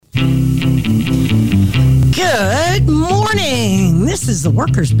is the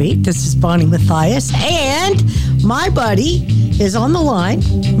Workers Beat. This is Bonnie Mathias. And my buddy is on the line,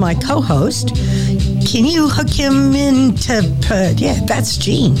 my co-host. Can you hook him into... yeah, that's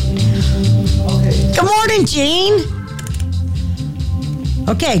Gene. Okay. Good morning, Gene.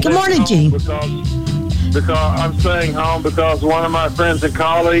 Okay, good morning, Gene. Because I'm staying home because one of my friends and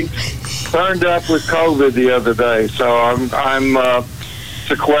colleagues turned up with COVID the other day, so I'm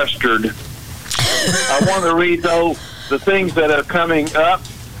sequestered. I want to read, though, the things that are coming up,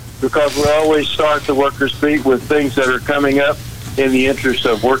 because we always start the Workers' Beat with things that are coming up in the interest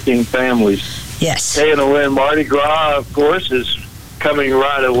of working families. Yes. KNON Mardi Gras, of course, is coming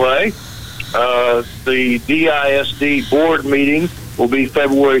right away. The DISD board meeting will be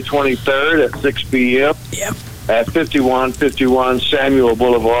February 23rd at 6 p.m. Yep. At 5151 Samuel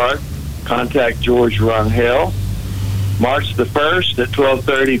Boulevard. Contact George Rangel. March the 1st at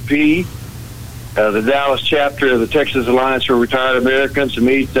 12:30 p. The Dallas chapter of the Texas Alliance for Retired Americans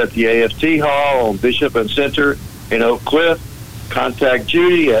meets at the AFT Hall on Bishop and Center in Oak Cliff. Contact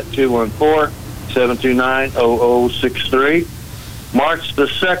Judy at 214-729-0063. March the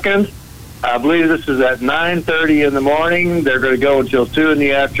 2nd, I believe this is at 9:30 in the morning. They're going to go until 2 in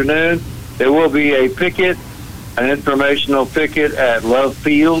the afternoon. There will be a picket, an informational picket at Love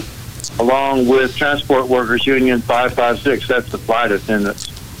Field, along with Transport Workers Union 556. That's the flight attendants.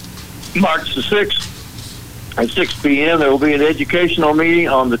 March the 6th at 6 p.m., there will be an educational meeting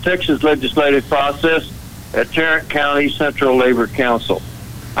on the Texas legislative process at Tarrant County Central Labor Council.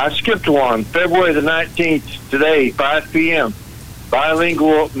 I skipped one. February the 19th, today, 5 p.m.,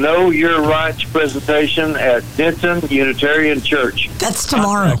 bilingual Know Your Rights presentation at Denton Unitarian Church. That's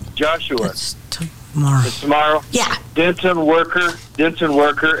tomorrow. Joshua. That's tomorrow. It's tomorrow? Yeah. Denton Worker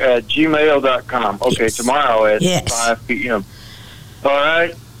at gmail.com. Okay, Yes. Tomorrow at 5 p.m. All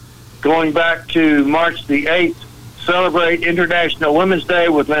right. Going back to March the 8th, celebrate International Women's Day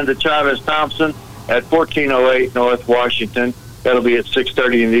with Linda Chavez Thompson at 1408 North Washington. That'll be at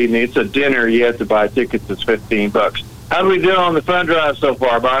 6:30 in the evening. It's a dinner. You have to buy tickets. It's $15. How do we do on the fund drive so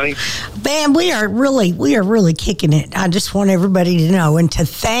far, Bonnie? Man, we are really kicking it. I just want everybody to know and to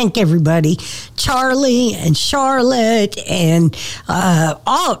thank everybody, Charlie and Charlotte and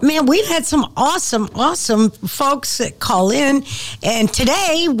we've had some awesome folks that call in. And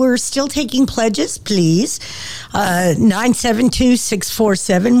today we're still taking pledges, please.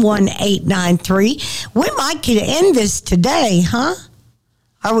 972-647-1893. We might could end this today, huh?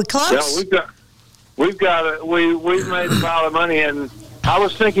 Are we close? Yeah, we've made a pile of money, and I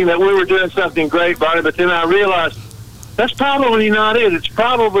was thinking that we were doing something great, Bonnie, but then I realized that's probably not it. It's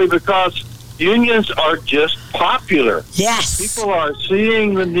probably because unions are just popular. Yes. People are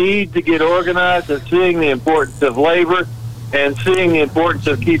seeing the need to get organized and seeing the importance of labor and seeing the importance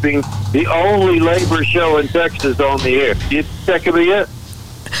of keeping the only labor show in Texas on the air. You think that could be it?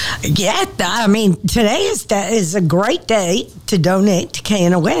 Yeah, I mean, today is a great day to donate to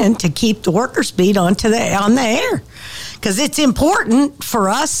KNON to keep the Workers' Beat on the air, because it's important for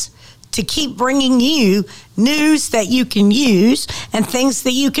us to keep bringing you news that you can use and things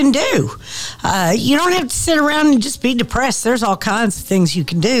that you can do. You don't have to sit around and just be depressed. There's all kinds of things you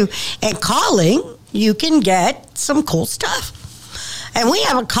can do. And calling, you can get some cool stuff. And we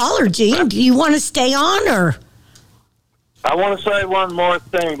have a caller, Gene. Do you want to stay on or... I want to say one more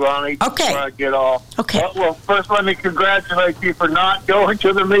thing, Bonnie, before I get off. Okay. Well, first let me congratulate you for not going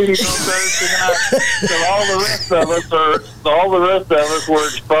to the meeting on Thursday night. So all the rest of us were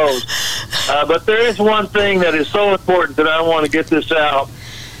exposed. But there is one thing that is so important that I want to get this out.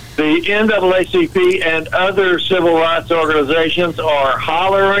 The NAACP and other civil rights organizations are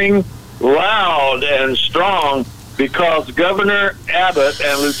hollering loud and strong because Governor Abbott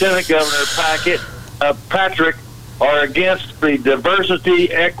and Lieutenant Governor Patrick are against the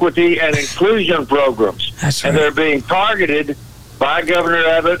diversity, equity, and inclusion programs. That's right. And they're being targeted by Governor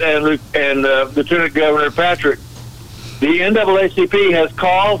Abbott and Lieutenant Governor Patrick. The NAACP has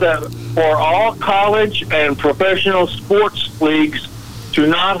called for all college and professional sports leagues to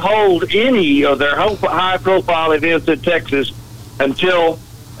not hold any of their high-profile events in Texas until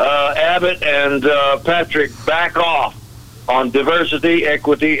Abbott and Patrick back off on diversity,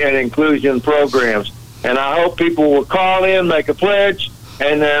 equity, and inclusion programs. And I hope people will call in, make a pledge,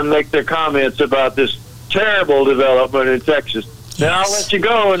 and then make their comments about this terrible development in Texas. Yes. Then I'll let you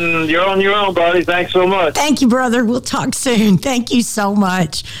go, and you're on your own, buddy. Thanks so much. Thank you, brother. We'll talk soon. Thank you so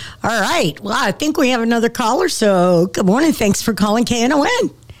much. All right. Well, I think we have another caller, so good morning. Thanks for calling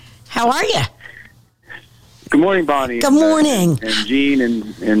KNON. How are you? Good morning, Bonnie. Good morning. And Gene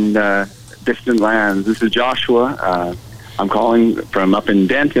and distant lands. This is Joshua. I'm calling from up in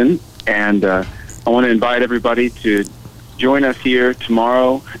Denton, and I want to invite everybody to join us here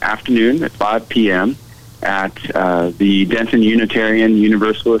tomorrow afternoon at 5 p.m. at the Denton Unitarian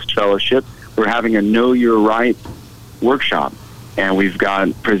Universalist Fellowship. We're having a Know Your Rights workshop, and we've got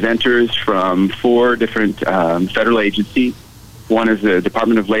presenters from 4 different federal agencies. One is the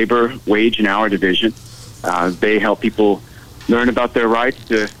Department of Labor Wage and Hour Division. They help people learn about their rights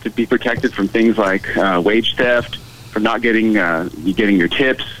to be protected from things like wage theft, from not getting your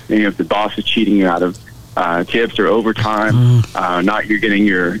tips, if the boss is cheating you out of tips or overtime, not you're getting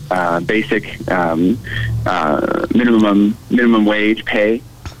your basic minimum wage pay.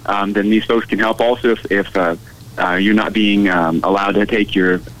 Then these folks can help also if you're not being allowed to take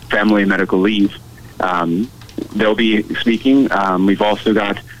your family medical leave. They'll be speaking. We've also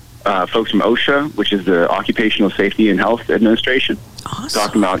got folks from OSHA, which is the Occupational Safety and Health Administration,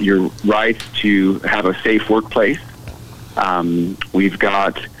 talking about your rights to have a safe workplace. We've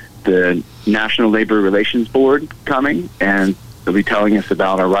got the National Labor Relations Board coming, and they'll be telling us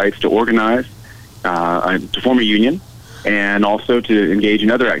about our rights to organize, to form a union, and also to engage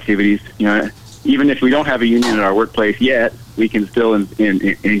in other activities. Even if we don't have a union in our workplace yet, we can still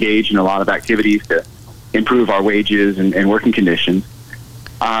engage in a lot of activities to improve our wages and working conditions.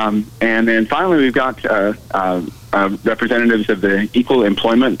 And then finally, we've got representatives of the Equal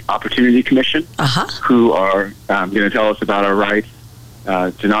Employment Opportunity Commission, who are going to tell us about our rights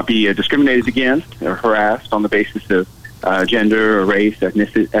to not be discriminated against or harassed on the basis of gender or race,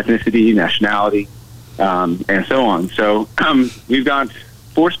 ethnicity, nationality, and so on. So we've got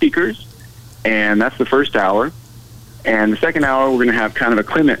 4 speakers, and that's the first hour. And the second hour, we're going to have kind of a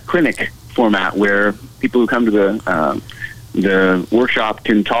clinic format where people who come to the workshop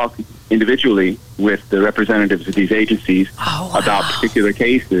can talk individually with the representatives of these agencies about particular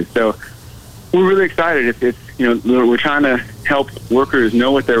cases. So we're really excited. We're trying to help workers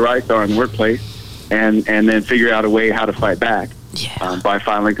know what their rights are in the workplace, and then figure out a way how to fight back by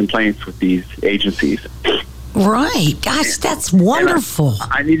filing complaints with these agencies. Right. Gosh, that's wonderful.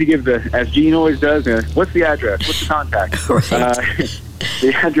 I need to give as Gene always does, what's the address? What's the contact? Right.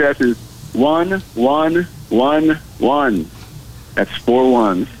 The address is 1111. That's 4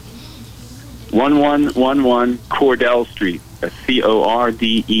 1s. 1111 Cordell Street. That's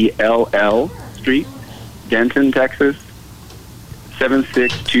Cordell Street, Denton, Texas,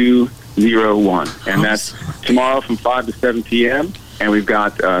 76201. And that's tomorrow from 5 to 7 p.m. And we've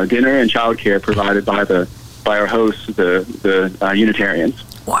got dinner and childcare provided by our hosts, the Unitarians.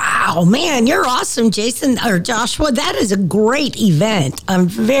 Wow, man, you're awesome, Jason or Joshua. That is a great event. I'm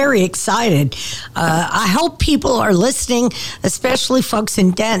very excited. I hope people are listening, especially folks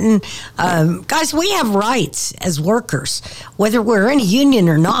in Denton. Guys, we have rights as workers, whether we're in a union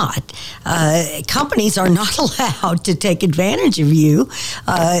or not. Companies are not allowed to take advantage of you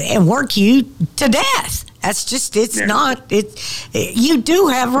and work you to death. That's just, you do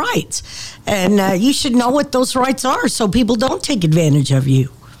have rights. And you should know what those rights are so people don't take advantage of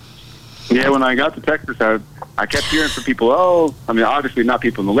you. Yeah, when I got to Texas, I kept hearing from people, obviously not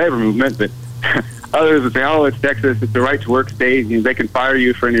people in the labor movement, but others would say, it's Texas, it's the right to work state, they can fire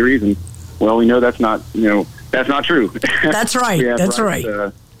you for any reason. Well, we know that's not true. That's right, that's right.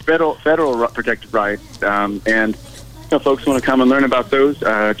 Federal protected rights, and folks want to come and learn about those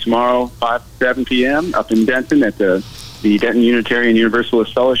tomorrow, 5 to 7 p.m. up in Denton at the Denton Unitarian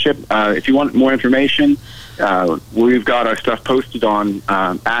Universalist Fellowship. If you want more information, we've got our stuff posted on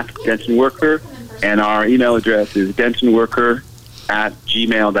at Denton Worker, and our email address is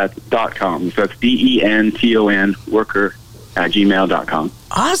dentonworker@gmail.com. So it's DENTON worker@gmail.com.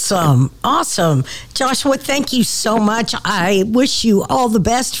 Awesome. Joshua, thank you so much. I wish you all the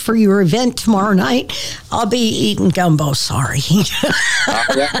best for your event tomorrow night. I'll be eating gumbo, sorry.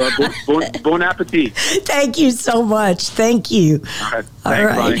 Bon appetit. Thank you so much. Thank you. All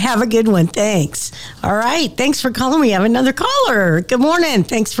right. Have a good one. Thanks. All right. Thanks for calling. We have another caller. Good morning.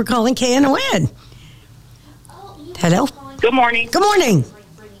 Thanks for calling KNON. Hello? Good morning. Good morning.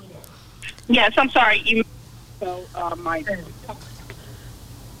 Yes, I'm sorry.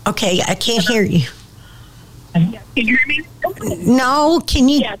 Okay, I can't hear you. Can you hear me? No, can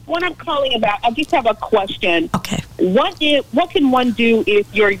you? Yes, what I'm calling about, I just have a question. Okay. What can one do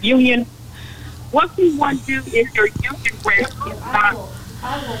if your union? What can one do if your union rep is not?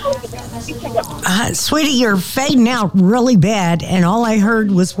 Sweetie, you're fading out really bad, and all I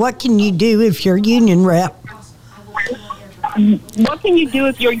heard was, "What can you do if your union rep?" What can you do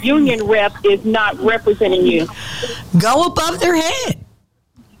if your union rep is not representing you? Go above their head.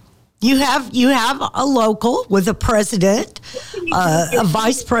 You have a local with a president, a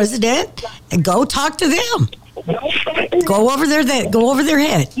vice president, and go talk to them. Go over their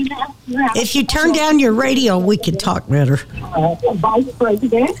head. If you turn down your radio, we can talk better. Vice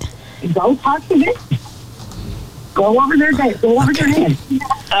President, go talk to them. Go over their head. Go over their head.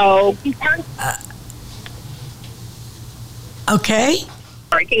 Oh. Okay.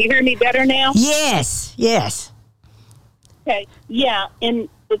 All right, can you hear me better now? Yes. Okay, yeah, and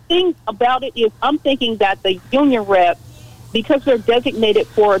the thing about it is I'm thinking that the union rep, because they're designated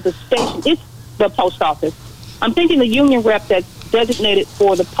for the station, it's the post office. I'm thinking the union rep that's designated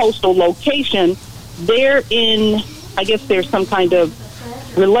for the postal location, they're in, I guess there's some kind of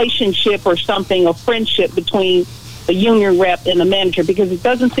relationship or something, a friendship between the union rep and the manager, because it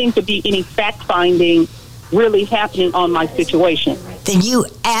doesn't seem to be any fact-finding really happening on my situation. Then you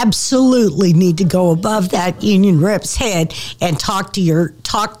absolutely need to go above that union rep's head and talk to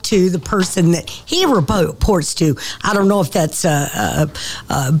the person that he reports to. I don't know if that's a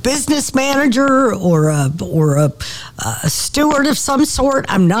business manager or a steward of some sort.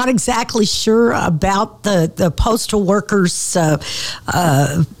 I'm not exactly sure about the postal workers'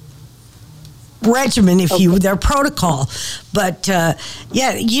 regimen, their protocol. But,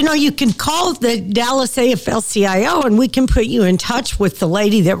 you can call the Dallas AFL-CIO and we can put you in touch with the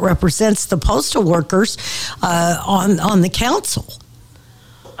lady that represents the postal workers on the council.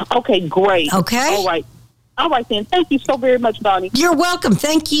 Okay, great. Okay. All right then. Thank you so very much, Bonnie. You're welcome.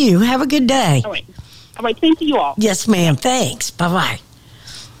 Thank you. Have a good day. All right. Thank you all. Yes, ma'am. Thanks. Bye-bye.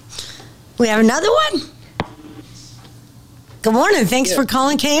 We have another one? Good morning. Thanks for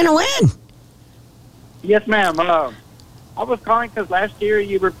calling KNON. Yes, ma'am. I was calling because last year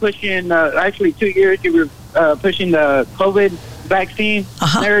you were pushing, actually 2 years, you were pushing the COVID vaccine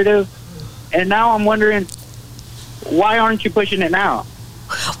narrative. And now I'm wondering, why aren't you pushing it now?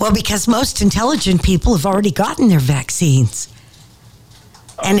 Well, because most intelligent people have already gotten their vaccines.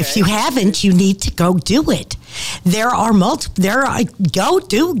 Okay. And if you haven't, you need to go do it. There are go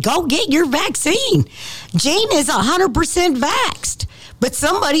get your vaccine. Jean is 100% vaxxed. But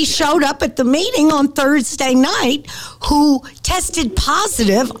somebody showed up at the meeting on Thursday night who tested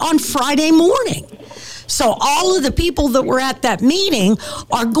positive on Friday morning. So all of the people that were at that meeting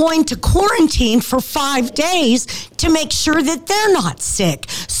are going to quarantine for 5 days to make sure that they're not sick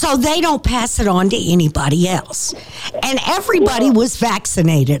so they don't pass it on to anybody else. And everybody was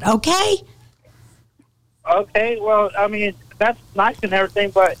vaccinated, okay? Okay, well, I mean, that's nice and everything,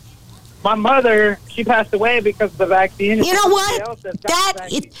 but my mother, she passed away because of the vaccine. You know what?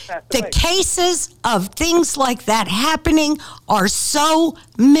 The cases of things like that happening are so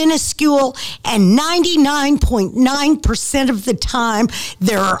minuscule, and 99.9% of the time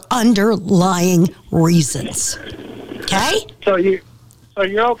there are underlying reasons. Okay? So you're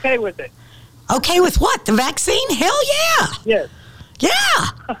okay with it? Okay with what? The vaccine? Hell yeah. Yes. Yeah.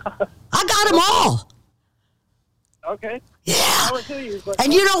 I got them all. Okay. Yeah.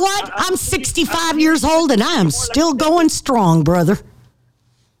 And you know what? I'm 65 years old and I am still going strong, brother.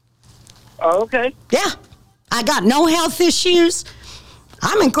 Oh, okay. Yeah. I got no health issues.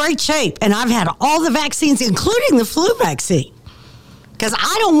 I'm in great shape. And I've had all the vaccines, including the flu vaccine. Because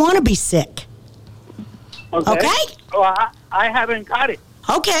I don't want to be sick. Okay? Well, I haven't got it.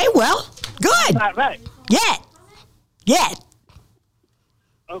 Okay, well, good. Not right. Yet.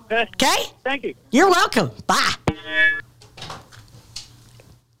 Okay. Okay? Thank you. You're welcome. Bye.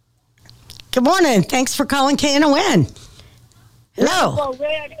 Good morning. Thanks for calling KNON. Hello. Well,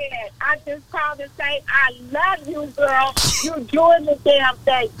 Redhead, I just called to say I love you, girl. You're doing the damn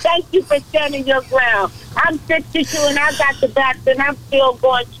thing. Thank you for standing your ground. I'm 62 and I got the vaccine. I'm still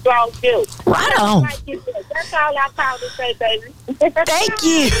going strong too. Right on. That's all I called to say, baby. Thank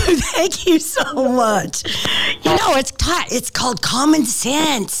you. Thank you so much. You know, it's called common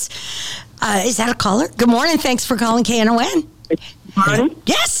sense. Is that a caller? Good morning. Thanks for calling KNON. Imani?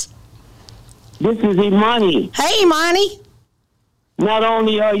 Yes. This is Imani. Hey, Imani. Not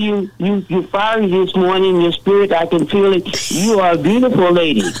only are you fiery this morning, your spirit, I can feel it. You are a beautiful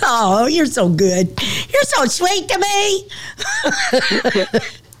lady. Oh, you're so good. You're so sweet to me.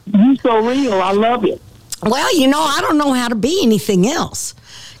 You're so real. I love it. Well, you know, I don't know how to be anything else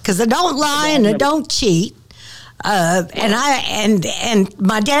because I don't lie and I don't cheat. And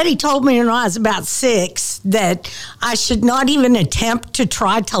my daddy told me when I was about 6 that I should not even attempt to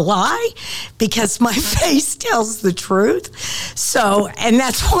try to lie because my face tells the truth. So, and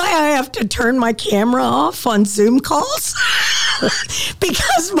that's why I have to turn my camera off on Zoom calls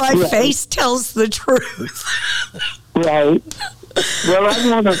because my face tells the truth. Right. Well,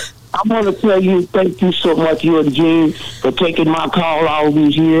 I want to tell you, thank you so much, you and Gene, for taking my call all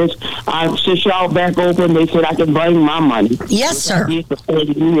these years. Since y'all back open, they said I can bring my money. Yes, sir. I did for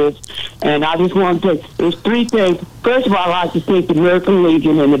 30 years. And I just want to tell you, there's three things. First of all, I'd like to thank the American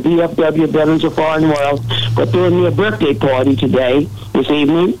Legion and the VFW Veterans of Foreign World for throwing me a birthday party this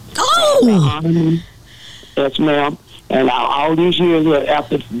evening. Oh! Yes, ma'am. And all these years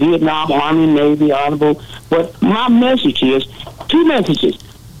after Vietnam, Army, Navy, Honorable. But my message is, two messages.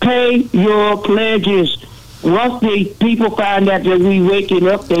 Pay your pledges. Once the people find out that we waking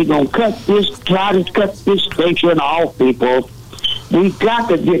up, they're going to try to cut this station off, people. We've got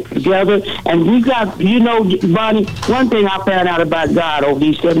to get together, and we got, Bonnie, one thing I found out about God over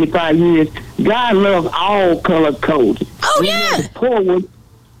these 75 years, God loves all color codes. Oh, yeah. Poor one.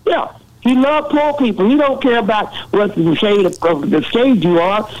 Yeah. He loves poor people. He don't care about what the shade of the shade you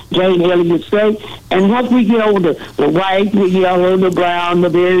are, Jane Elliott say. And once we get over the white, the yellow, the brown, the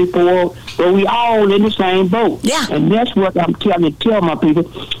very poor, but we all in the same boat. Yeah. And that's what I'm trying to tell my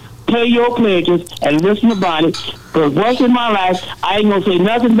people. Pay your pledges and listen to Bonnie. For once in my life, I ain't going to say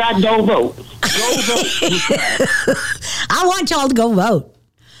nothing about don't vote. Go vote. I want y'all to go vote.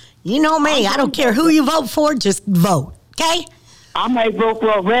 You know me. I don't care who you vote for. Just vote. Okay? I might vote for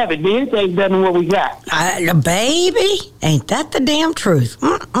a rabbit, but anything's better than what we got. Baby, ain't that the damn truth?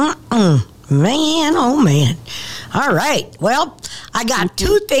 Man, oh, man. All right. Well, I got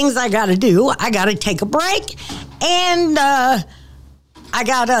two things I got to do. I got to take a break, and I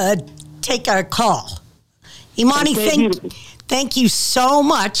got to take a call. Imani, thank you so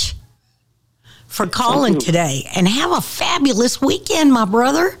much for calling today, and have a fabulous weekend, my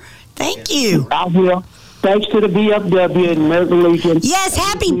brother. Thank you. I will. Thanks to the VFW and American Legion. Yes,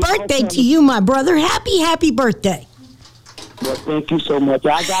 happy birthday to you, my brother. Happy birthday. Well, thank you so much.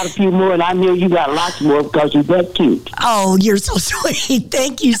 I got a few more, and I know you got lots more because you're that cute. Oh, you're so sweet.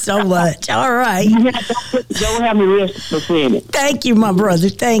 Thank you so much. All right. Don't have me rest for saying it. Thank you, my brother.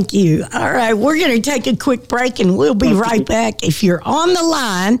 Thank you. All right, we're going to take a quick break, and we'll be right back. If you're on the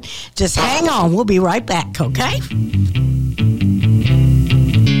line, just hang on. We'll be right back, okay?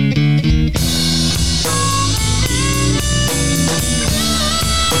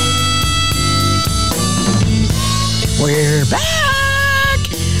 We're back.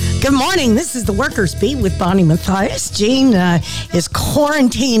 Good morning. This is the Workers Beat with Bonnie Matthias. Gene is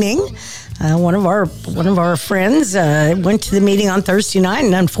quarantining. One of our friends went to the meeting on Thursday night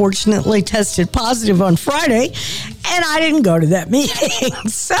and unfortunately tested positive on Friday, and I didn't go to that meeting,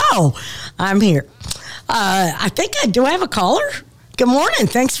 so I'm here. I think I have a caller. Good morning.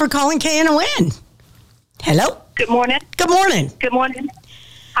 Thanks for calling KNON. Hello. Good morning. Good morning. Good morning.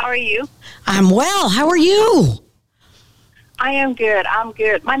 How are you? I'm well. How are you? I am good. I'm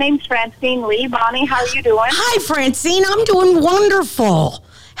good. My name's Francine Lee. Bonnie, how are you doing? Hi, Francine. I'm doing wonderful.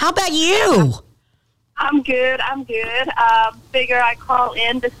 How about you? I'm good. Figure I call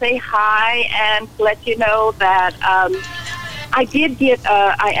in to say hi and to let you know that I did get,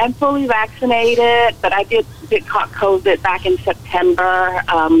 I am fully vaccinated, but I did caught COVID back in September.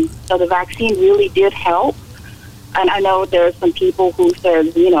 So the vaccine really did help. And I know there's some people who said,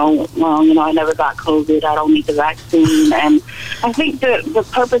 I never got COVID. I don't need the vaccine. And I think the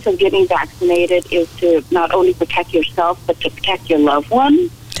purpose of getting vaccinated is to not only protect yourself, but to protect your loved one.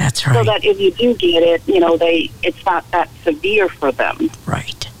 That's right. So that if you do get it, it's not that severe for them.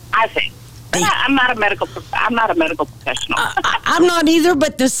 Right. I think. I'm not a medical professional. I'm not either,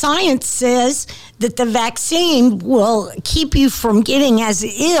 but the science says that the vaccine will keep you from getting as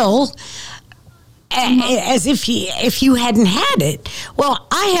ill as if you hadn't had it. Well,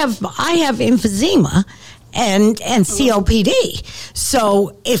 I have emphysema and COPD.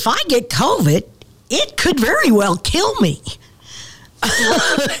 So if I get COVID, it could very well kill me.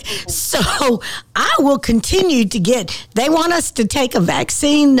 So I will continue to get. They want us to take a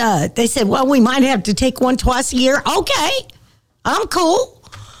vaccine. They said, well, we might have to take one twice a year. Okay, I'm cool.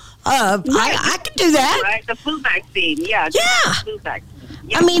 I can do that. Right, the flu vaccine. Yeah. Yeah. Flu vaccine.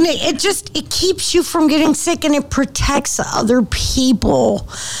 Yeah. I mean, it keeps you from getting sick, and it protects other people.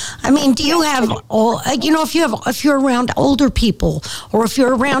 I mean, do you have if you're around older people or if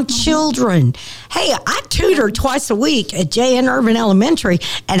you're around children? Hey, I tutor twice a week at J.N. Irvin Elementary,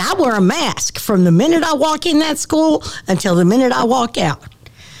 and I wear a mask from the minute I walk in that school until the minute I walk out.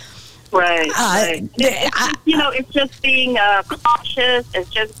 Right. It's just being cautious. It's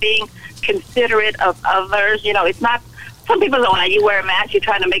just being considerate of others. It's not. Some people don't want you wear a mask. You're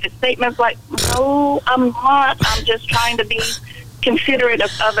trying to make a statement like, no, I'm not. I'm just trying to be considerate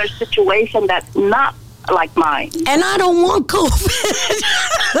of other situation that's not like mine. And I don't want COVID.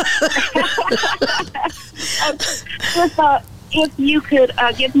 if you could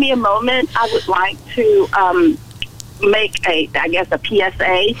give me a moment, I would like to make a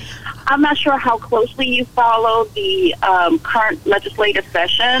PSA. I'm not sure how closely you follow the current legislative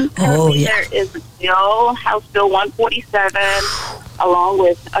session. Currently, there is a bill, House Bill 147, along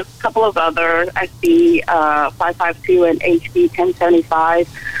with a couple of other, SB 552 and HB 1075.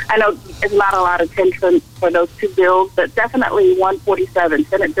 I know there's not a lot of attention for those two bills, but definitely 147,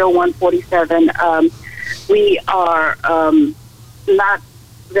 Senate Bill 147. We are not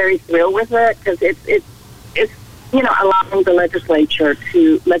very thrilled with it because it's allowing the legislature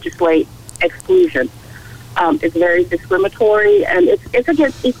to legislate exclusion. It's very discriminatory, and it's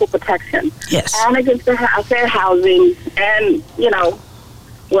against equal protection. Yes. And against fair housing, and,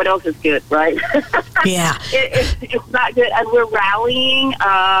 what else is good, right? Yeah. It's not good, and we're rallying.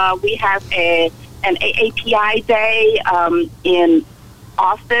 We have an API Day in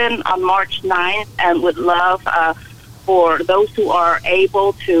Austin on March 9th, and would love for those who are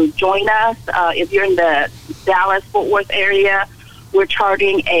able to join us. If you're in the Dallas-Fort Worth area, we're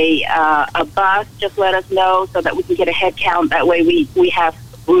charging a bus. Just let us know so that we can get a head count. That way we have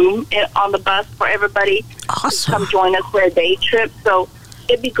room on the bus for everybody. Awesome. To come join us for a day trip. So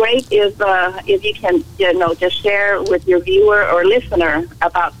it'd be great if you can, just share with your viewer or listener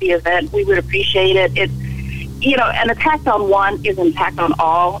about the event. We would appreciate it. It's, an attack on one is an attack on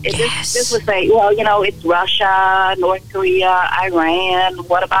all. It just would say, it's Russia, North Korea, Iran.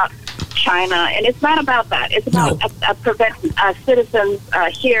 What about China? And it's not about that. It's about preventing citizens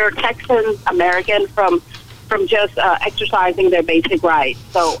here, Texans, Americans, from just exercising their basic rights.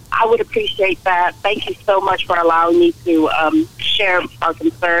 So I would appreciate that. Thank you so much for allowing me to share our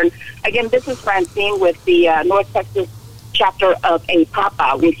concern. Again, this is Francine with the North Texas chapter of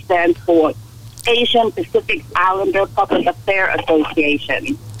APAPA, which stands for Asian Pacific Islander Public Affairs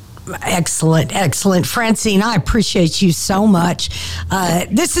Association. Excellent. Francine, I appreciate you so much.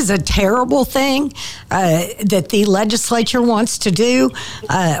 This is a terrible thing that the legislature wants to do.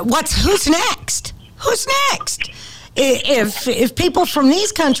 Who's next? Who's next? If people from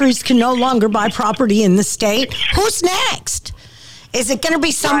these countries can no longer buy property in the state, who's next? Is it going to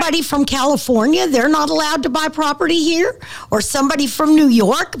be somebody from California? They're not allowed to buy property here? Or somebody from New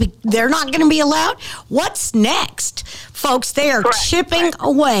York? They're not going to be allowed? What's next? Folks, they are chipping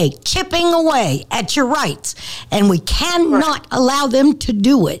away at your rights. And we cannot allow them to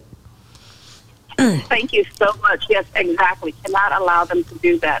do it. Thank you so much. Yes, exactly. Cannot allow them to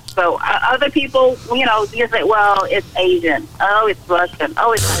do that. So other people, you say, well, it's Asian. Oh, it's Russian.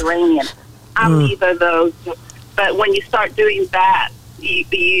 Oh, it's Iranian. I'm neither of those. But when you start doing that, you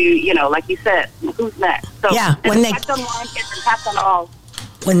like you said, who's next? So when they on one, it's on all.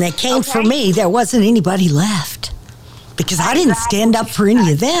 When they came for me, there wasn't anybody left because I didn't stand up for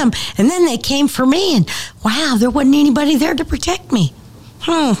any of them. And then they came for me, and wow, there wasn't anybody there to protect me.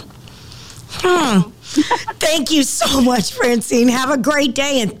 Thank you so much, Francine. Have a great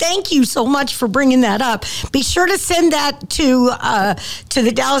day, and thank you so much for bringing that up. Be sure to send that to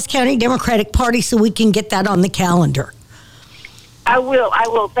the Dallas County Democratic Party so we can get that on the calendar. I will.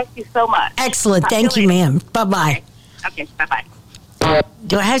 Thank you so much. Excellent. Thank you, ma'am. Bye-bye. Okay, bye-bye.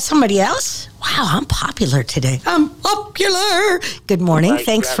 Do I have somebody else? Wow, I'm popular today. I'm popular. Good morning.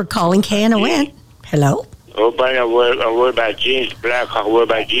 Thanks for calling KNON. Hello. Everybody, I'm worried about Jeans Blackhawk. I'm worried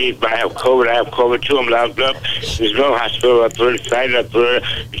about Jeans, but I have COVID too. I'm locked up. There's no hospital up there, excited up there.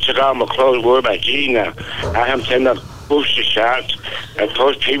 You took all my clothes, worried about Jeans now. I haven't taken up booster shots. And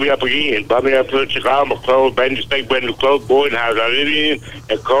post me up again. Brought me up here, took all my clothes, been to state, went to clothes, boarding house I live in,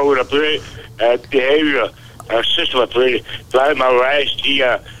 and COVID up here, behavior system up here. Driving my rights,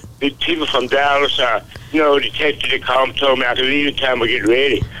 the people from Dallas, the detective that called and told me I could leave in time to get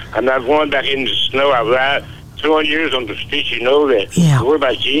ready. I'm not going back in the snow. I've ride 21 years on the street, you know that. Yeah. What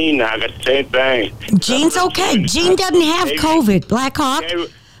about Gene now? I got the same thing. Gene's okay. Gene doesn't have COVID.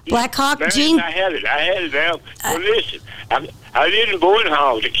 Blackhawk, man, Gene. I had it now. Well, listen, I lived in boarding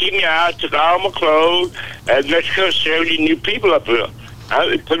house. They keep me out, took all my clothes, and let's go 70 new people up here.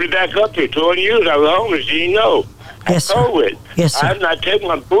 I put me back up here. 20 years I was homeless, Gene, no. Yes, sir. COVID. Yes, sir. I'm not taking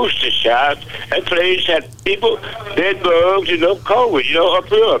my booster shots. That place had people, dead bugs, COVID, up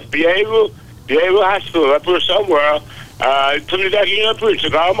here. Behavioral hospital up here somewhere. Put me back in up here,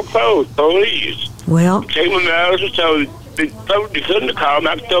 took all my clothes, police. Well. Take my medicine, so they couldn't call me.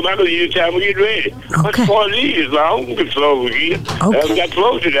 I told them I could use time to get ready. Okay. What's the point of these? I'm going to get clothes again. Okay. I haven't got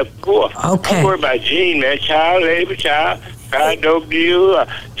clothes to that before. Okay. I'm worried about Gene, man. Child labor, child dope deal,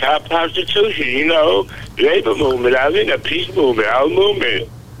 child prostitution, labor movement. I was in a peace movement. I was moving.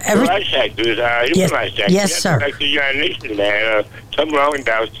 Rights activist, human rights activist. Yes, sir. Like the United Nations, man. Something wrong in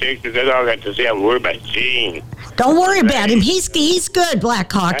Dallas, Texas. That's all I got to say. I'm worried about Gene. Don't worry about him. He's good,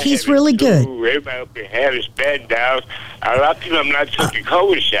 Black Hawk. He's really good. Everybody up here had it bad in Dallas. A lot of people have not took the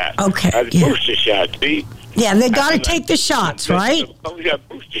COVID shot. Okay. The booster shot, see? Yeah, they got to take the shots, right? I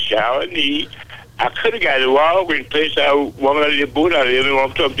booster shot. I could have got the Walgreens place. I wanted to boot out of them.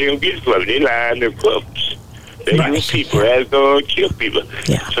 I'm talking they don't get it for me. They lying their corpse. They use people. They're going to kill people.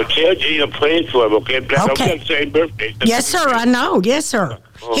 Yeah. So tell Gene I'm praying for him, okay? Black Hawk got the same birthday. Yes, sir. I know. Yes, sir.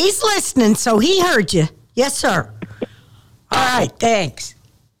 He's listening, so he heard you. Yes, sir. All right. Thanks.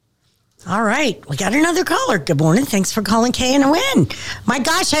 All right. We got another caller. Good morning. Thanks for calling KNON. My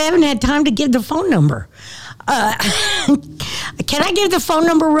gosh, I haven't had time to give the phone number. Can I give the phone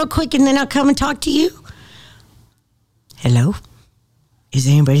number real quick and then I'll come and talk to you? Hello? Is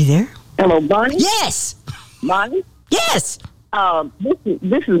anybody there? Hello, Bonnie? Yes. Bonnie? Yes.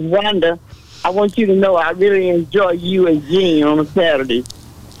 This is Wanda. I want you to know I really enjoy you and Gene on a Saturday.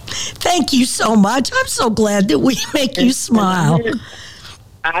 Thank you so much. I'm so glad that we make you smile.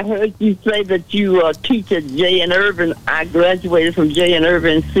 I heard you say that you teach at J.N. Irvin. I graduated from J.N.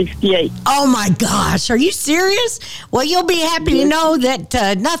 Irvin in 1968. Oh, my gosh. Are you serious? Well, you'll be happy to know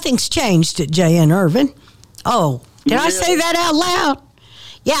that nothing's changed at J.N. Irvin. Oh, did I say that out loud?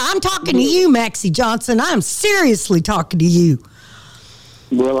 Yeah, I'm talking to you, Maxie Johnson. I'm seriously talking to you.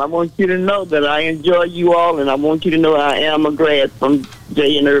 Well, I want you to know that I enjoy you all, and I want you to know I am a grad from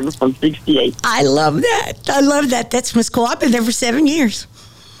J.N. Irvin from 1968. I love that. I love that. That's Miss Cole. I've been there for 7 years.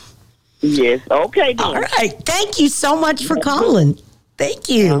 Yes. Okay, then. All right. Thank you so much for calling. Thank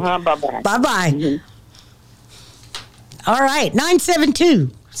you. Bye-bye. Bye-bye. Mm-hmm. All right.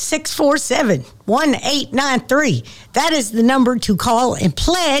 972-647-1893. That is the number to call and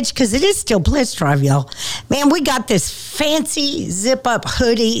pledge, because it is still pledge drive, y'all. Man, we got this fancy zip-up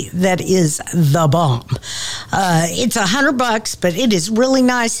hoodie that is the bomb. It's $100, but it is really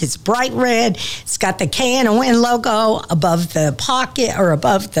nice. It's bright red. It's got the KNON logo above the pocket or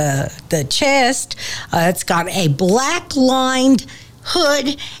above the chest. It's got a black-lined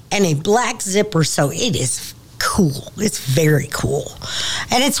hood and a black zipper, so it is cool. It's very cool.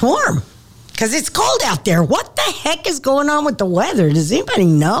 And it's warm because it's cold out there. What the heck is going on with the weather? Does anybody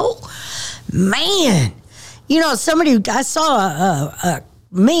know? Man, you know, I saw a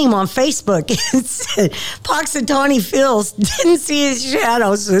meme on Facebook. It said, Punxsutawney Phil's didn't see his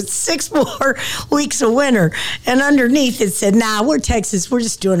shadow, so it's 6 more weeks of winter. And underneath it said, nah, we're Texas. We're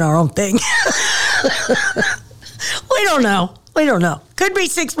just doing our own thing. We don't know. Could be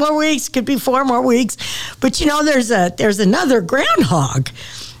 6 more weeks, could be 4 more weeks. But, you know, there's another groundhog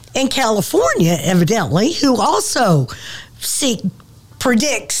in California, evidently, who also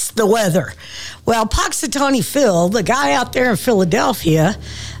predicts the weather. Well, Punxsutawney Phil, the guy out there in Philadelphia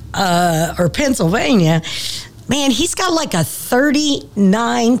or Pennsylvania, man, he's got like a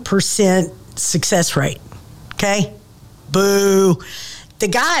 39% success rate. Okay? Boo. The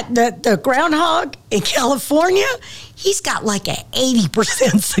guy, the groundhog in California, he's got like an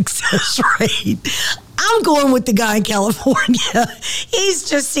 80% success rate. I'm going with the guy in California. He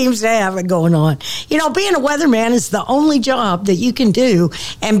just seems to have it going on. You know, being a weatherman is the only job that you can do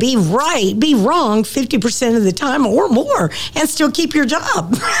and be wrong 50% of the time or more and still keep your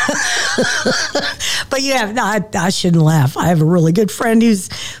job. But yeah, I shouldn't laugh. I have a really good friend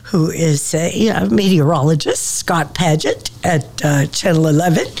who is a meteorologist, Scott Paget at Channel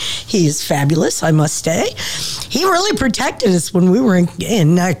 11. He is fabulous, I must say. He really protected us when we were in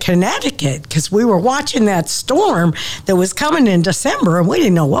Connecticut because we were watching that storm that was coming in December, and we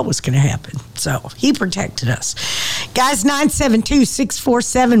didn't know what was going to happen. So he protected us. Guys,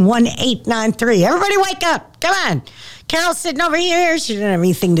 972-647-1893. Everybody wake up. Come on. Carol's sitting over here. She doesn't have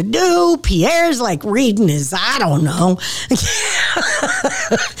anything to do. Pierre's like reading his, I don't know.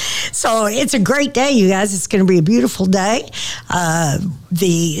 So it's a great day, you guys. It's going to be a beautiful day.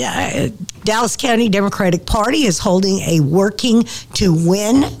 The Dallas County Democratic Party is holding a Working to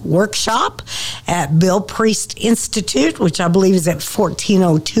Win workshop at Bill Priest Institute, which I believe is at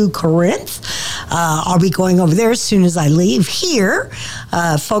 1402 Corinth. I'll be going over there as soon as I leave here.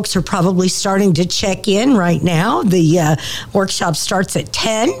 Folks are probably starting to check in right now. The workshop starts at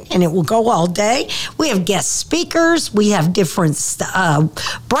 10, and it will go all day. We have guest speakers. We have different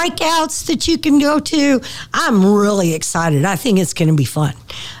breakouts that you can go to. I'm really excited. I think it's going to be fun.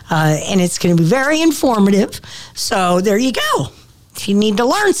 And it's going to be very informative. So there you go. If you need to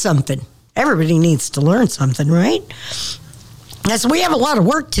learn something, everybody needs to learn something, right? So we have a lot of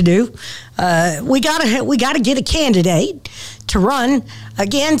work to do. We gotta get a candidate to run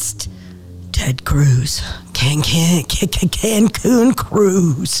against Ted Cruz. Cancun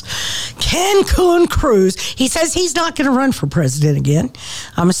cruise. Cancun cruise. He says he's not going to run for president again.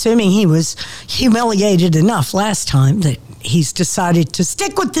 I'm assuming he was humiliated enough last time that he's decided to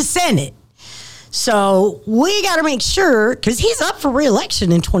stick with the Senate. So we got to make sure, because he's up for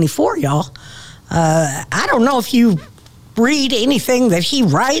re-election in 24, y'all. I don't know if you read anything that he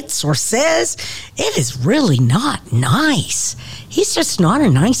writes or says. It is really not nice. He's just not a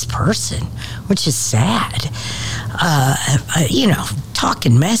nice person, which is sad.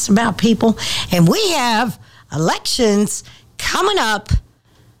 Talking mess about people. And we have elections coming up.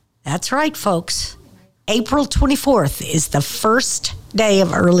 That's right, folks. April 24th is the first day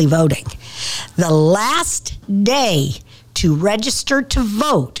of early voting. The last day to register to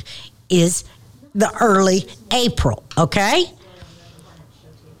vote is the early April, okay?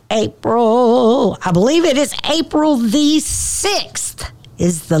 I believe it is April the 6th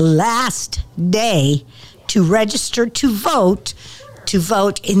is the last day to register to vote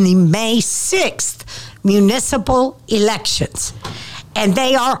in the May 6th municipal elections. And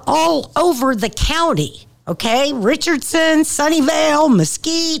they are all over the county, okay? Richardson, Sunnyvale,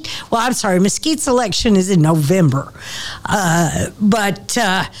 Mesquite. Well, I'm sorry, Mesquite's election is in November.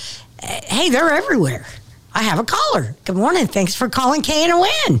 Hey, they're everywhere. I have a caller. Good morning. Thanks for calling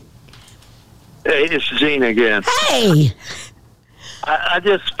KNON. Hey, it's Gene again. Hey. I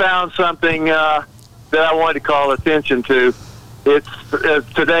just found something that I wanted to call attention to. It's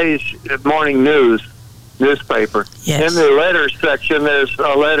today's morning newspaper. Yes. In the letters section, there's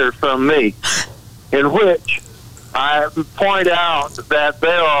a letter from me in which I point out that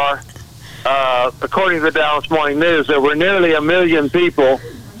there are, according to the Dallas Morning News, there were nearly 1 million people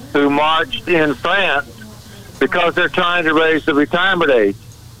who marched in France because they're trying to raise the retirement age.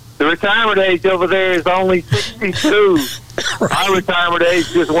 The retirement age over there is only 62. Right. Our retirement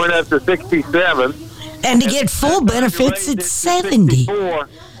age just went up to 67. And to get full benefits, it's 70.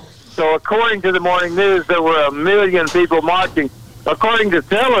 So according to the Morning News, there were 1 million people marching. According to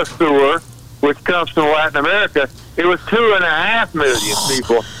Telesur, which comes from Latin America, it was 2.5 million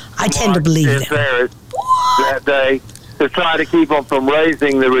people. I tend to believe that day to try to keep them from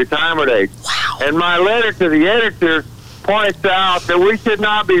raising the retirement age. Wow. And my letter to the editor points out that we should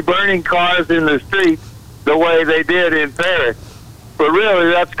not be burning cars in the streets the way they did in Paris. But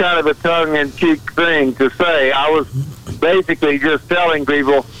really, that's kind of a tongue-in-cheek thing to say. I was basically just telling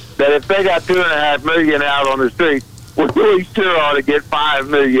people that if they got 2.5 million out on the street, we sure ought to get 5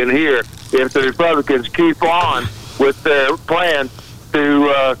 million here if the Republicans keep on with their plan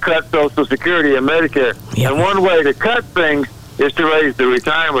to cut Social Security and Medicare. Yep. And one way to cut things is to raise the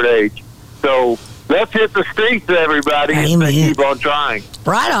retirement age. So let's hit the streets, everybody, Amen. and they keep on trying.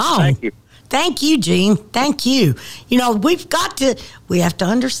 Right on. Thank you. Thank you, Gene. Thank you. We have to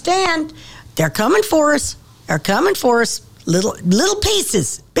understand they're coming for us. They're coming for us. Little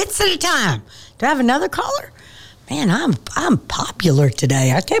pieces, bits at a time. Do I have another caller? Man, I'm popular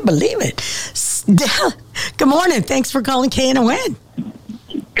today. I can't believe it. Good morning. Thanks for calling KNON.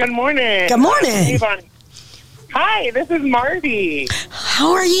 Good morning. Good morning. Hi, this is Marty.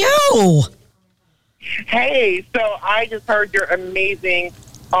 How are you? Hey, so I just heard your amazing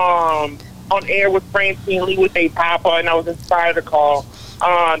on air with Francine Lee with a Papa, and I was inspired to call.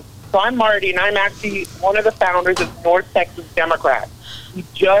 So I'm Marty, and I'm actually one of the founders of North Texas Democrats. We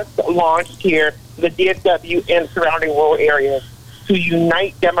just launched here the DFW and surrounding rural areas to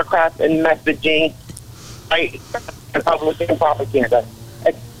unite Democrats in messaging, fight Republican propaganda,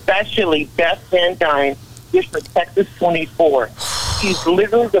 especially Beth Van Dyne, District Texas 24. She's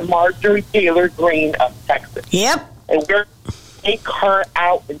literally the Marjorie Taylor Greene of Texas. Yep. And we're going to take her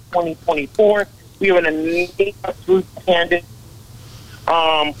out in 2024. We have an amazing grassroots candidate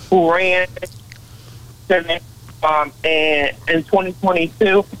who ran in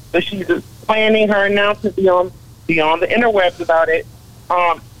 2022. So she's planning her announcement beyond the interwebs about it.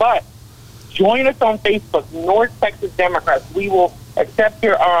 But join us on Facebook, North Texas Democrats. We will accept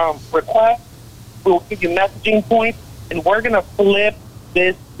your request. We will give you messaging points, and we're going to flip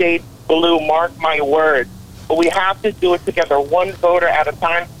this state blue. Mark my words. But we have to do it together, one voter at a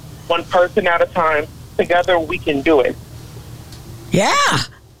time, one person at a time. Together, we can do it. Yeah,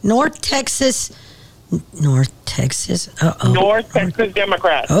 North Texas. North Texas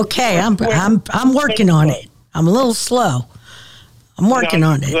Democrats. Okay, I'm working on it. I'm a little slow. I'm working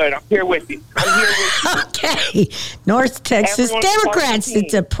on it. Good. I'm here with you. Okay, North Texas Democrats.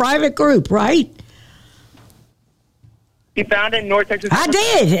 It's a private group, right? You found it in North Texas. I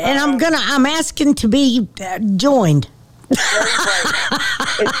did, and I'm asking to be joined. Very bright.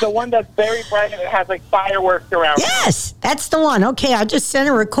 It's the one that's very bright and it has like fireworks around. Yes, that's the one. Okay, I just sent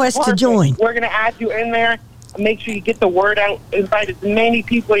a request to join. We're going to add you in there, make sure you get the word out. Invite as many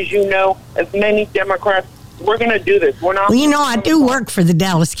people as you know, as many Democrats. We're going to do this. We're not. Well, you know, I do work for the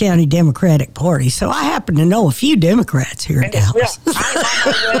Dallas County Democratic Party, so I happen to know a few Democrats here in Dallas. I'm on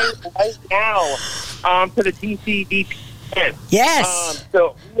my way right now to the DCDP. Yes.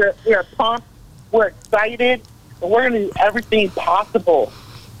 So we're pumped. We're excited. And we're going to do everything possible.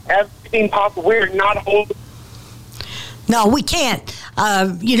 Everything possible. We're not holding. No, we can't.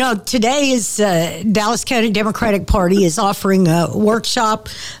 You know, today is Dallas County Democratic Party is offering a workshop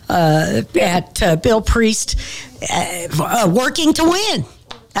at Bill Priest, Working to Win.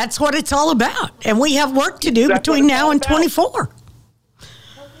 That's what it's all about. And we have work to do between now and 24.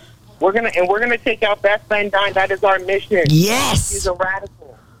 We're gonna take out Beth Van Dyne. That is our mission. Yes. She's a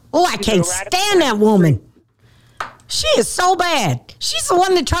radical. Oh, I can't stand that woman. She is so bad. She's the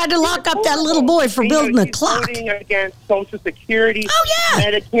one that tried to lock up that little boy for building a clock. She's voting against Social Security, oh, yeah.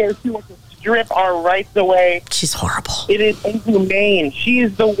 Medicare. She wants to strip our rights away. She's horrible. It is inhumane. She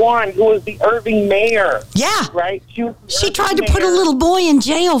is the one who was the Irving mayor. Yeah. Right? She tried to put a little boy in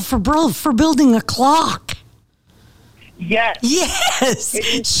jail for building a clock. Yes. Yes.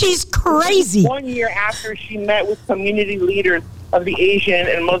 She's crazy. 1 year after she met with community leaders of the Asian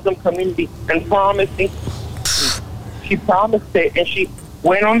and Muslim community and she promised it, and she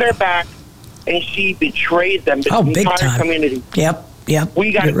went on their back, and she betrayed them, the entire community. Yep.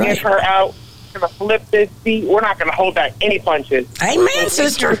 We got to get her out. We're going to flip this seat. We're not going to hold back any punches. Amen,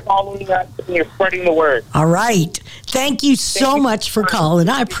 sister. You're following us, and you're spreading the word. All right. Thank you so much for calling.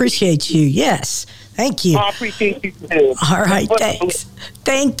 I appreciate you. Yes. Thank you. I appreciate you, too. All right. Thanks.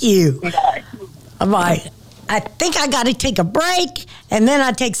 Thank you. Bye. Bye. I think I got to take a break, and then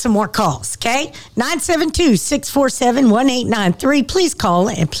I take some more calls, okay? 972-647-1893. Please call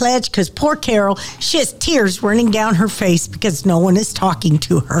and pledge, because poor Carol, she has tears running down her face because no one is talking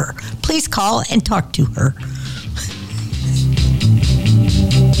to her. Please call and talk to her.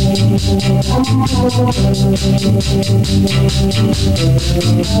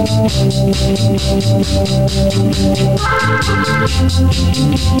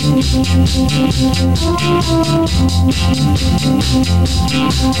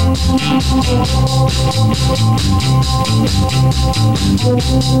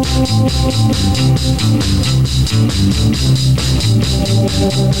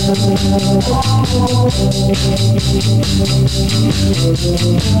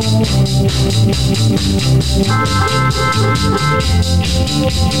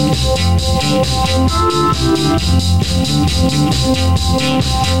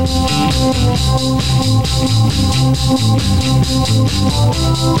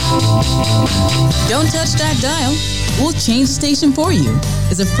 Don't touch that dial. We'll change the station for you.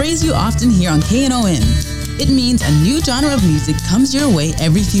 It's a phrase you often hear on KNON. It means a new genre of music comes your way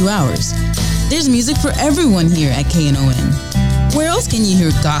every few hours. There's music for everyone here at KNON. Where else can you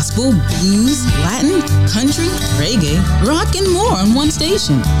hear gospel, blues, Latin, country, reggae, rock, and more on one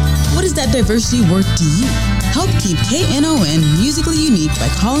station? What is that diversity worth to you? Help keep KNON musically unique by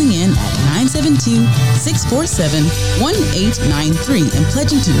calling in at 972-647-1893 and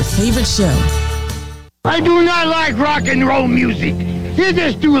pledging to your favorite show. I do not like rock and roll music. It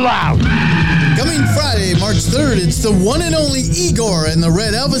is too loud. Coming Friday, March 3rd, it's the one and only Igor and the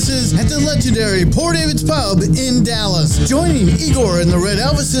Red Elvises at the legendary Port David's Pub in Dallas. Joining Igor and the Red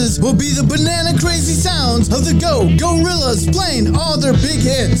Elvises will be the banana crazy sounds of the Go Gorillas playing all their big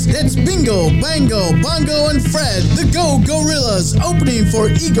hits. It's Bingo, Bango, Bongo, and Fred, the Go Gorillas, opening for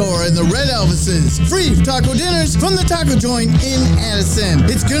Igor and the Red Elvises. Free taco dinners from the taco joint in Addison.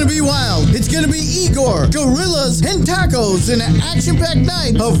 It's gonna be wild. It's gonna be Igor, Gorillas, and tacos in an action-packed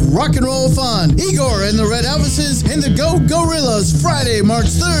night of rock and roll fun. Igor and the Red Elvises and the Go Gorillas, Friday, March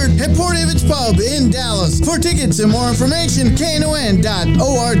 3rd at Port David's Pub in Dallas. For tickets and more information,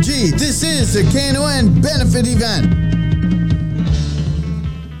 KNON.org. This is the KNON benefit event.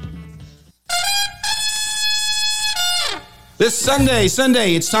 This Sunday,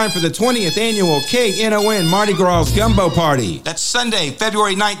 it's time for the 20th annual KNON Mardi Gras Gumbo Party. That's Sunday,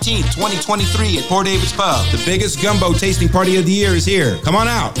 February 19th, 2023 at Port David's Pub. The biggest gumbo tasting party of the year is here. Come on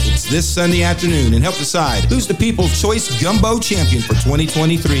out. It's this Sunday afternoon and help decide who's the People's Choice Gumbo Champion for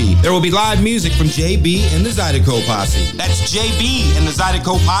 2023. There will be live music from JB and the Zydeco Posse. That's JB and the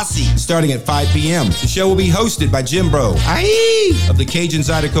Zydeco Posse. Starting at 5 p.m. The show will be hosted by Jim Bro of the Cajun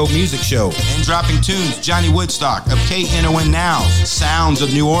Zydeco Music Show. And dropping tunes, Johnny Woodstock of KNON Now's Sounds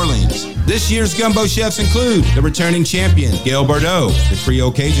of New Orleans. This year's gumbo chefs include the returning champion, Gail Bordeaux, the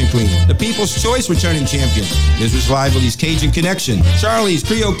Creole Cajun Queen, the People's Choice returning champion, Mrs. Lively's Cajun Connection, Charlie's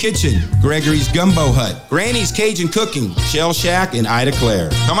Creole Kitchen, Gregory's Gumbo Hut, Granny's Cajun Cooking, Shell Shack, and Ida Claire.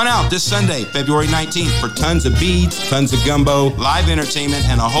 Come on out this Sunday, February 19th, for tons of beads, tons of gumbo, live entertainment,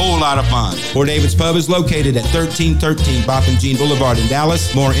 and a whole lot of fun. Port David's Pub is located at 1313 Botham Jean Boulevard in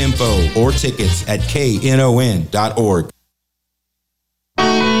Dallas. More info or tickets at knon.org.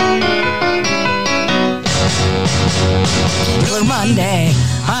 Blue Monday.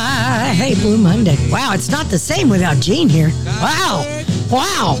 Hey, Blue Monday. Wow, it's not the same without Gene here. Wow.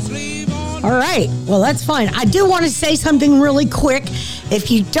 All right. Well, that's fine. I do want to say something really quick.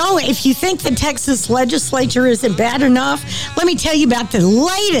 If you think the Texas legislature isn't bad enough, let me tell you about the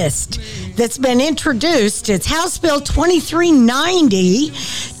latest that's been introduced. It's House Bill 2390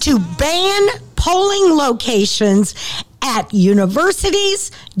 to ban polling locations at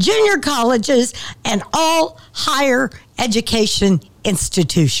universities, junior colleges, and all higher education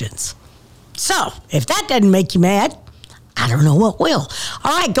institutions. So, if that doesn't make you mad, I don't know what will.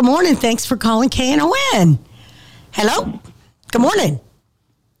 All right, good morning. Thanks for calling KNON. Hello? Good morning.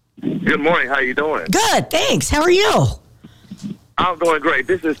 Good morning. How you doing? Good, thanks. How are you? I'm doing great.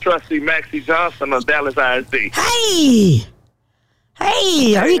 This is Trustee Maxie Johnson of Dallas ISD. Hey,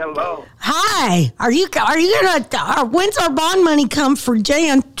 are you? Hello. Hi. Are you gonna? When's our bond money come for Jay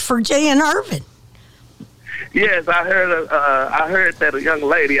and Irvin? Yes, I heard that a young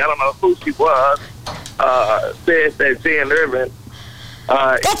lady, I don't know who she was, said that Jay and Irvin.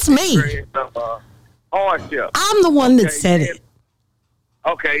 That's me. Hardship. I'm the one that said it.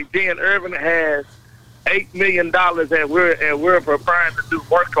 Okay, Jay and Irvin has $8 million, and we're preparing to do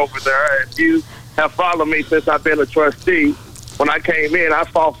work over there. If you have followed me since I've been a trustee, when I came in, I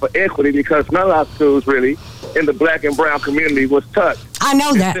fought for equity because none of our schools really in the black and brown community was touched. I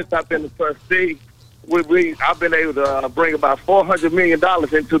know that. Since I've been a trustee, I've been able to bring about $400 million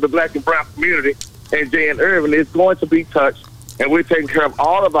into the black and brown community, and Jay and Irvin is going to be touched, and we're taking care of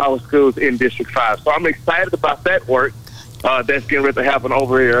all of our schools in District 5. So I'm excited about that work that's getting ready to happen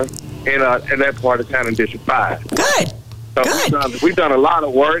over here in that part of town in District 5. Good. So Good. We've done a lot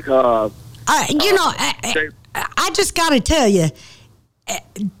of work. I just got to tell you,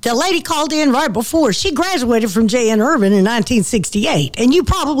 the lady called in right before. She graduated from Jay and Irvin in 1968, and you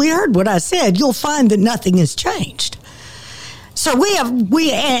probably heard what I said. You'll find that nothing has changed. So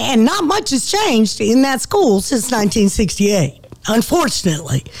and not much has changed in that school since 1968,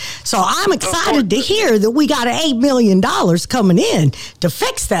 unfortunately. So I'm excited to hear that we got $8 million coming in to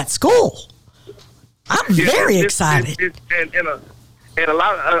fix that school. I'm very excited. And a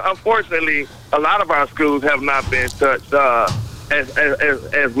lot, unfortunately, a lot of our schools have not been touched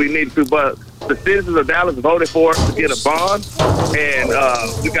as we need to. But the citizens of Dallas voted for us to get a bond, and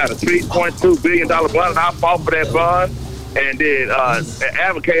we got a $3.2 billion bond. And I fought for that bond and did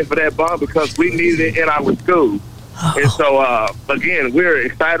advocate for that bond because we needed it in our schools. And so, again, we're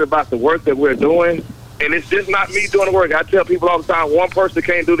excited about the work that we're doing. And it's just not me doing the work. I tell people all the time, one person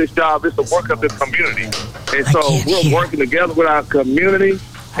can't do this job. It's the work of the community. And so we're working together with our community,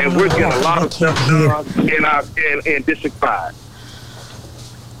 and we're getting a lot of stuff done in District 5.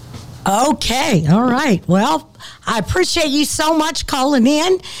 Okay. All right. Well, I appreciate you so much calling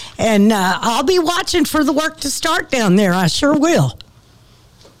in, and I'll be watching for the work to start down there. I sure will.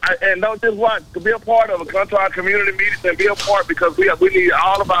 And don't just watch. To be a part of it, come to our community meetings and be a part, because we need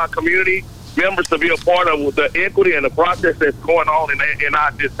all of our community members to be a part of the equity and the process that's going on. And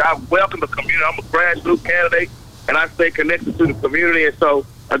I welcome the community. I'm a grassroots candidate, and I stay connected to the community. And so,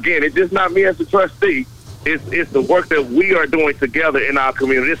 again, it's just not me as a trustee. It's the work that we are doing together in our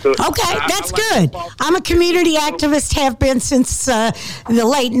community. That's good. I'm a community activist, have been since the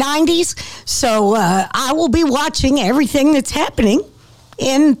late 90s. So I will be watching everything that's happening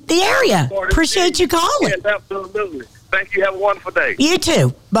in the area. Appreciate you calling. Yes, absolutely. Thank you. Have a wonderful day. You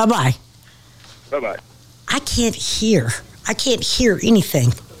too. Bye-bye. Bye-bye. I can't hear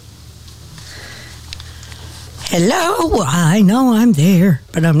anything. Hello, I know I'm there,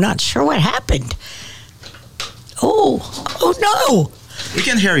 but I'm not sure what happened. Oh no. We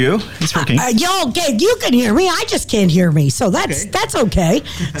can hear you. It's working. You can hear me. I just can't hear me. So that's okay.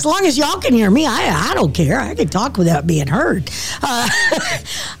 As long as y'all can hear me, I don't care. I can talk without being heard.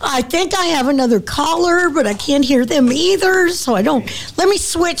 I think I have another caller, but I can't hear them either. So I don't. Let me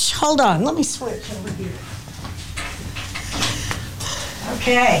switch. Hold on. Let me switch over here.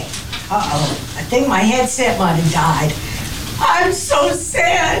 Okay. I think my headset might have died. I'm so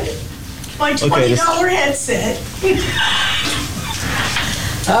sad. My $20 headset.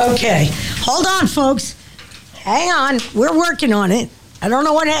 Okay. Hold on, folks. Hang on. We're working on it. I don't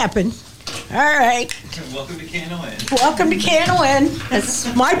know what happened. All right. Welcome to KNON. Welcome to KNON.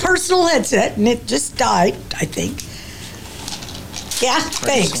 That's my personal headset, and it just died, I think. Yeah,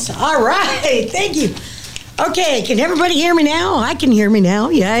 thanks. All right. Thank you. Okay, can everybody hear me now? I can hear me now.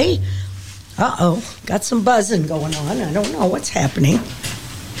 Yay. Uh-oh. Got some buzzing going on. I don't know what's happening.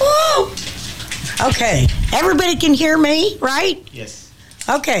 Woo! Okay. Everybody can hear me, right? Yes.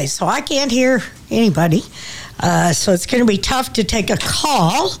 Okay, so I can't hear anybody. So it's going to be tough to take a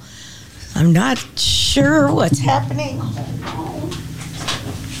call. I'm not sure what's happening.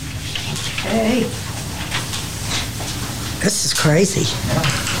 Okay. This is crazy.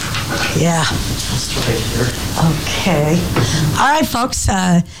 Yeah. Okay. All right, folks.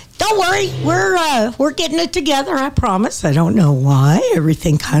 Don't worry. We're getting it together. I promise. I don't know why.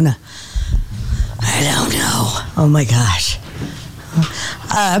 Everything kind of. I don't know. Oh my gosh.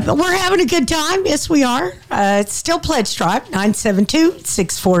 But we're having a good time. Yes, we are. It's still Pledge Drive,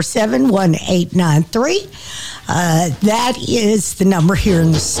 972-647-1893. That is the number here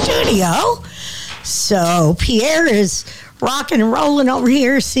in the studio. So Pierre is rocking and rolling over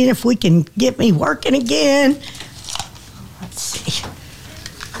here, seeing if we can get me working again. Let's see.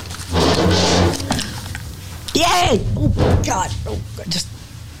 Yay! Oh, God. Oh, I just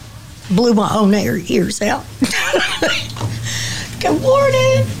blew my own ears out. Good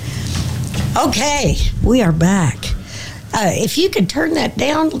morning. Okay, we are back. If you could turn that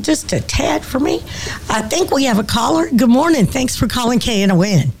down just a tad for me. I think we have a caller. Good morning. Thanks for calling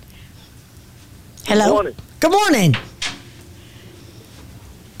KNON. Hello. Good morning. Good morning.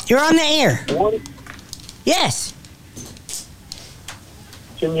 You're on the air. Good morning. Yes.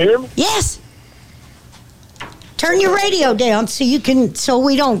 Can you hear me? Yes. Turn your radio down so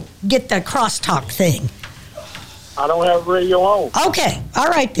we don't get the crosstalk thing. I don't have radio on. Okay. All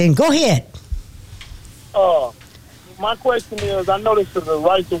right, then. Go ahead. My question is, I know this is a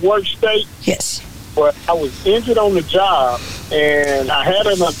right-to-work state. Yes. But I was injured on the job, and I had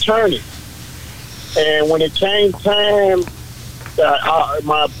an attorney. And when it came time,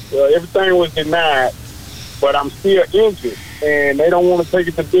 everything was denied, but I'm still injured, and they don't want to take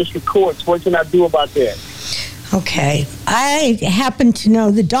it to district courts. What can I do about that? Okay. I happen to know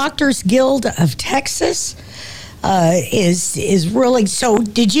the Doctors Guild of Texas is really. So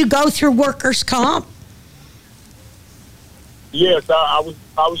did you go through workers' comp? Yes, I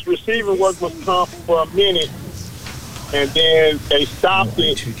was receiving workers' comp for a minute, and then they stopped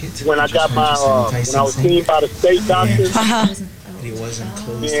it when I got my when I was seen by the state doctor. He wasn't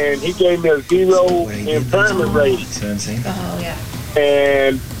close. And he gave me a 0 impairment rating. Oh yeah.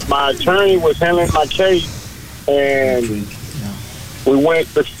 And my attorney was handling my case, and we went.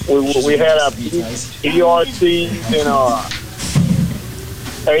 We had our ERCs and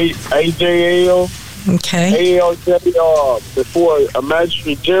AJL. Okay. ALJ before a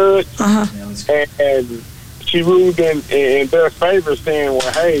magistrate judge, and she ruled in their favor, saying,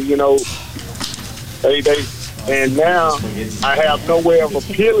 "Well, hey, they." And now I have no way of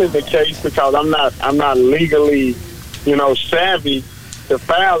appealing the case because I'm not legally, savvy to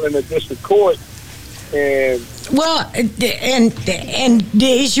file in the district court. And well, and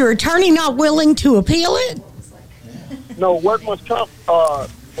is your attorney not willing to appeal it? No, workman's comp.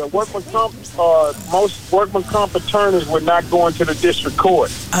 Most workman's comp attorneys would not go into the district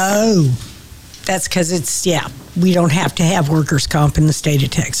court. Oh, that's because we don't have to have workers' comp in the state of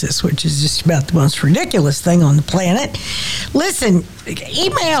Texas, which is just about the most ridiculous thing on the planet. Listen,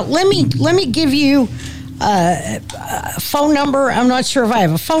 email. Let me give you a phone number. I'm not sure if I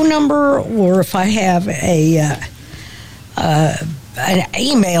have a phone number or if I have an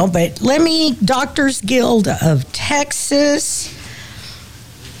email, but let me. Doctors Guild of Texas.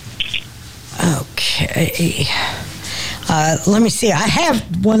 Okay. Let me see. I have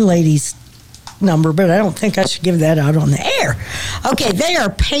one lady's number, but I don't think I should give that out on the air. Okay, they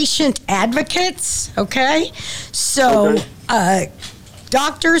are patient advocates, okay? So,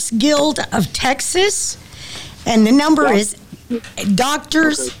 Doctors Guild of Texas, and the number is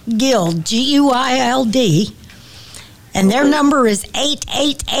Doctors Guild, GUILD, and their number is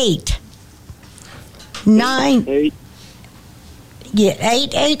 888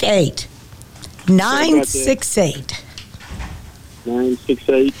 888 968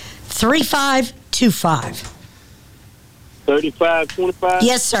 3525. 3525?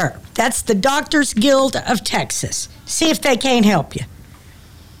 Yes, sir. That's the Doctors Guild of Texas. See if they can't help you.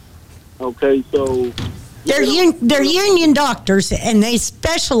 Okay, so they're union doctors, and they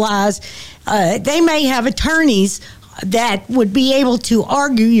specialize. They may have attorneys that would be able to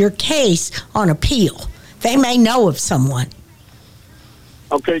argue your case on appeal. They may know of someone.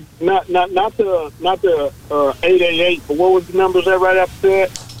 Okay, not the 888, but what was the numbers that right after that?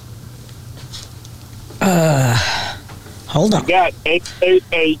 Hold on. I got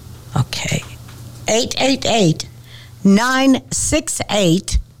 888. Okay.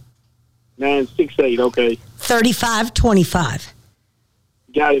 888-968. 968, okay. 3525.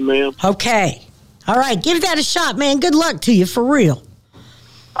 Got it, ma'am. Okay. All right, give that a shot, man. Good luck to you, for real.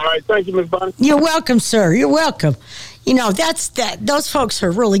 All right, thank you, Ms. Bonnie. You're welcome, sir. You're welcome. You know, those folks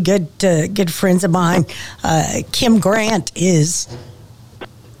are really good friends of mine. Kim Grant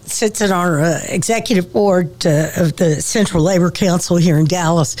sits in our executive board of the Central Labor Council here in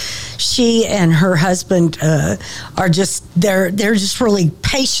Dallas. She and her husband are just they're just really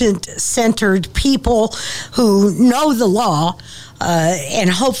patient-centered people who know the law and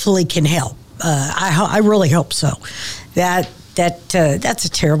hopefully can help. I really hope so. That's a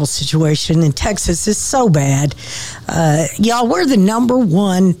terrible situation, and Texas is so bad. Y'all, we're the number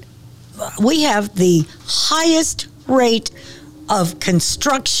one. We have the highest rate of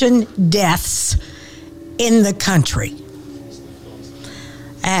construction deaths in the country.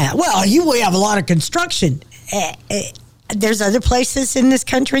 We have a lot of construction. There's other places in this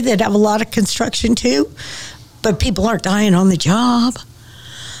country that have a lot of construction too, but people aren't dying on the job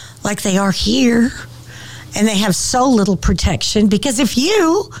like they are here. And they have so little protection, because if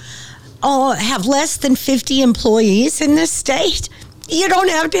you have less than 50 employees in this state, you don't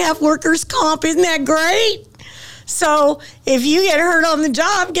have to have workers' comp. Isn't that great? So if you get hurt on the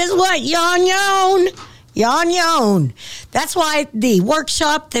job, guess what? Yon. That's why the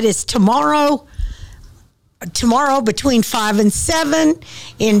workshop that is tomorrow between 5 and 7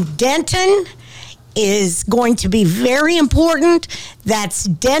 in Denton is going to be very important. That's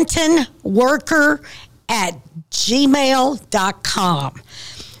Denton Worker at gmail.com.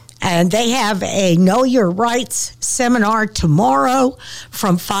 And they have a Know Your Rights seminar tomorrow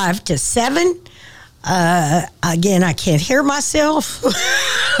from 5 to 7. Again, I can't hear myself.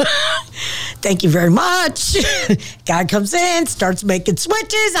 Thank you very much. Guy comes in, starts making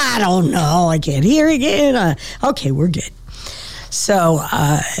switches. I don't know. I can't hear again. Okay, we're good. So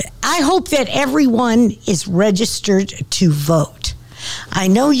I hope that everyone is registered to vote. I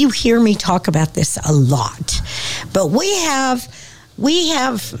know you hear me talk about this a lot, but we have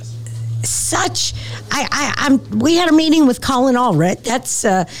such. We had a meeting with Colin Allred. That's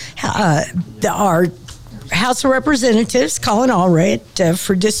our House of Representatives, Colin Allred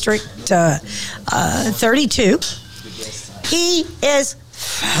for District 32. He is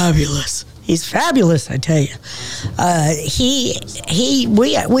fabulous. He's fabulous, I tell you.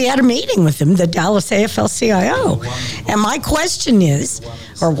 We had a meeting with him, the Dallas AFL-CIO, and my question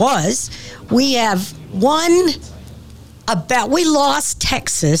was, we lost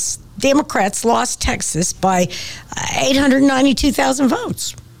Texas. Democrats lost Texas by 892,000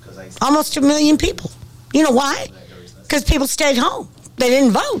 votes, almost 1 million people. You know why? Because people stayed home. They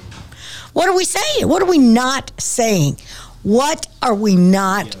didn't vote. What are we saying? What are we not saying? What are we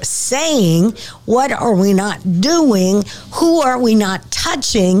not saying? What are we not doing? Who are we not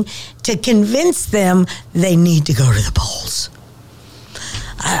touching to convince them they need to go to the polls?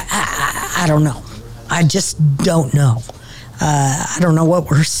 I don't know. I just don't know. I don't know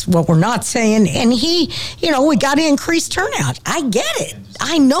what we're not saying. And we got to increase turnout. I get it.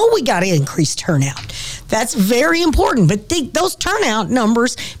 I know we got to increase turnout. That's very important. But those turnout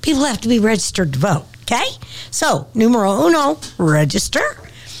numbers, people have to be registered to vote. Okay? So, numero uno, register.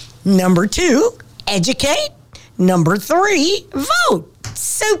 Number 2, educate. Number 3, vote.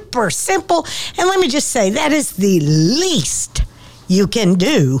 Super simple. And let me just say, that is the least you can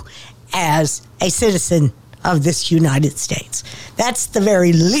do as a citizen of this United States. That's the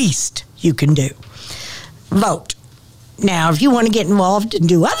very least you can do. Vote. Now, if you want to get involved and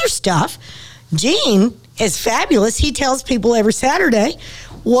do other stuff, Gene is fabulous. He tells people every Saturday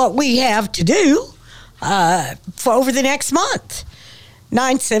what we have to do for over the next month.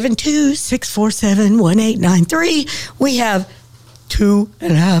 972-647-1893. We have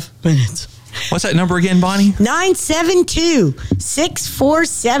 2.5 minutes. What's that number again, Bonnie?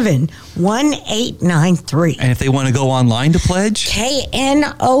 972-647-1893. And if they want to go online to pledge?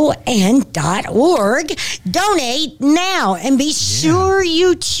 KNON.org. Donate now and be sure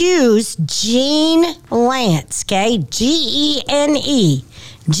you choose Gene Lantz, okay? Gene.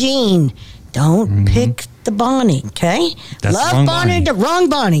 Gene. Don't pick the Bonnie, okay? That's Love Bonnie. Wrong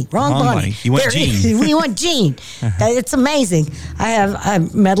Bonnie. Wrong Bonnie. You want Gene. We want Gene. It's amazing. I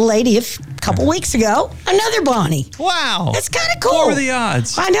met a lady a couple weeks ago, another Bonnie. Wow. It's kind of cool. What were the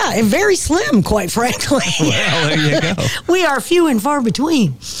odds? I know. And very slim, quite frankly. Well, there you go. We are few and far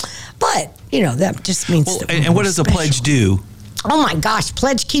between. But, that just means that and what does a pledge do? Oh my gosh,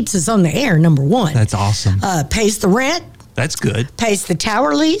 Pledge keeps us on the air, number one. That's awesome. Pays the rent. That's good. Pays the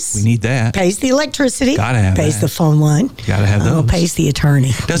tower lease. We need that. Pays the electricity. Gotta have Pays that. the phone line. Gotta have those. Pays the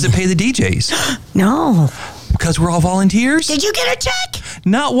attorney. Does it pay the DJs? No. Because we're all volunteers? Did you get a check?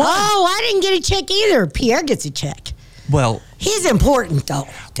 Not one. Oh, I didn't get a check either. Pierre gets a check. Well, he's important though.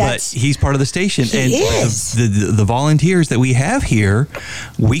 But he's part of the station. He is. The volunteers that we have here,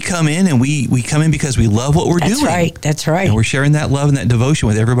 we come in and we come in because we love what we're doing. That's right. And we're sharing that love and that devotion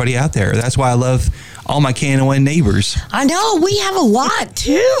with everybody out there. That's why I love all my KNON neighbors. I know. We have a lot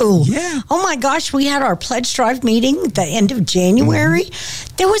too. Yeah. Oh my gosh. We had our Pledge Drive meeting at the end of January.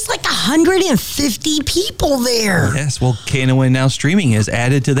 Mm-hmm. There was like 150 people there. Yes. Well, KNON Now Streaming has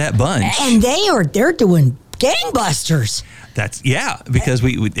added to that bunch. And they're doing gangbusters. That's because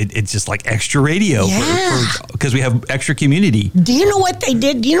it's just like extra radio because we have extra community. Do you know what they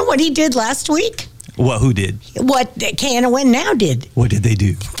did? Do you know what he did last week? What? Who did? What KNON Now did. What did they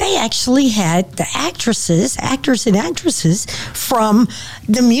do? They actually had the actors and actresses from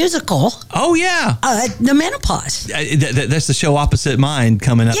the musical. Oh, yeah. The Menopause. That's the show Opposite Mind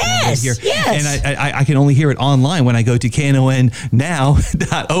coming up here. Yes. And I can only hear it online when I go to knonnow.org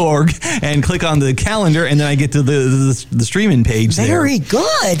and click on the calendar, and then I get to the streaming page there. Very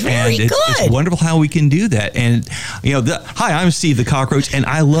good. Very good. It's wonderful how we can do that. And, hi, I'm Steve the Cockroach, and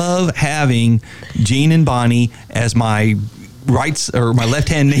I love having Gene and Bonnie as my my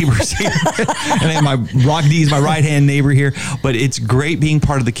left-hand neighbors here. And then my Rock D is my right-hand neighbor here. But it's great being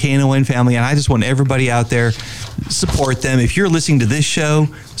part of the KNON family, and I just want everybody out there, support them. If you're listening to this show,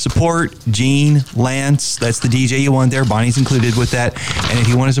 support Gene, Lance. That's the DJ you want there. Bonnie's included with that. And if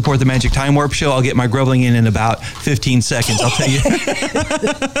you want to support the Magic Time Warp Show, I'll get my grubbling in about 15 seconds. I'll tell you.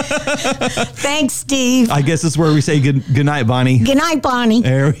 Thanks, Steve. I guess that's where we say good night, Bonnie. Good night, Bonnie.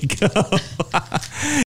 There we go.